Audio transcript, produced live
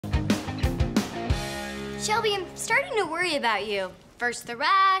Shelby, I'm starting to worry about you. First the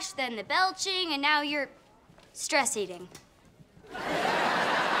rash, then the belching, and now you're stress eating. I'm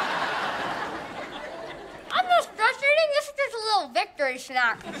not stress eating, this is just a little victory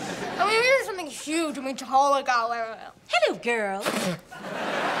snack. I mean, here's something huge and metallic out there. Hello, girl.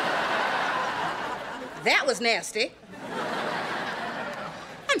 That was nasty.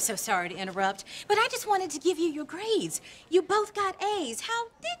 I'm so sorry to interrupt, but I just wanted to give you your grades. You both got A's. How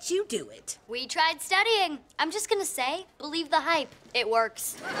did you do it? We tried studying. I'm just gonna say, believe the hype. It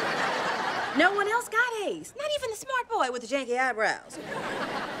works. No one else got A's. Not even the smart boy with the janky eyebrows.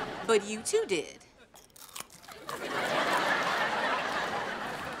 But you two did.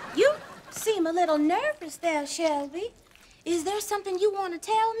 You seem a little nervous there, Shelby. Is there something you want to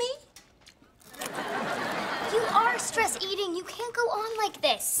tell me? You are stress eating. You can't go on like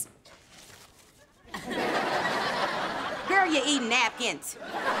this. Girl, you're eating napkins.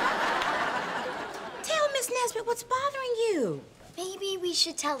 Tell Miss Nesbitt what's bothering you. Maybe we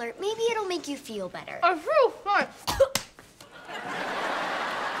should tell her. Maybe it'll make you feel better. I feel fine.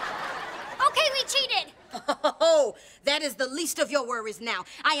 Okay, we cheated. Oh, that is the least of your worries now.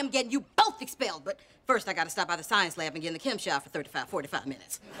 I am getting you both expelled, but first I gotta stop by the science lab and get in the chem shop for 45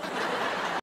 minutes.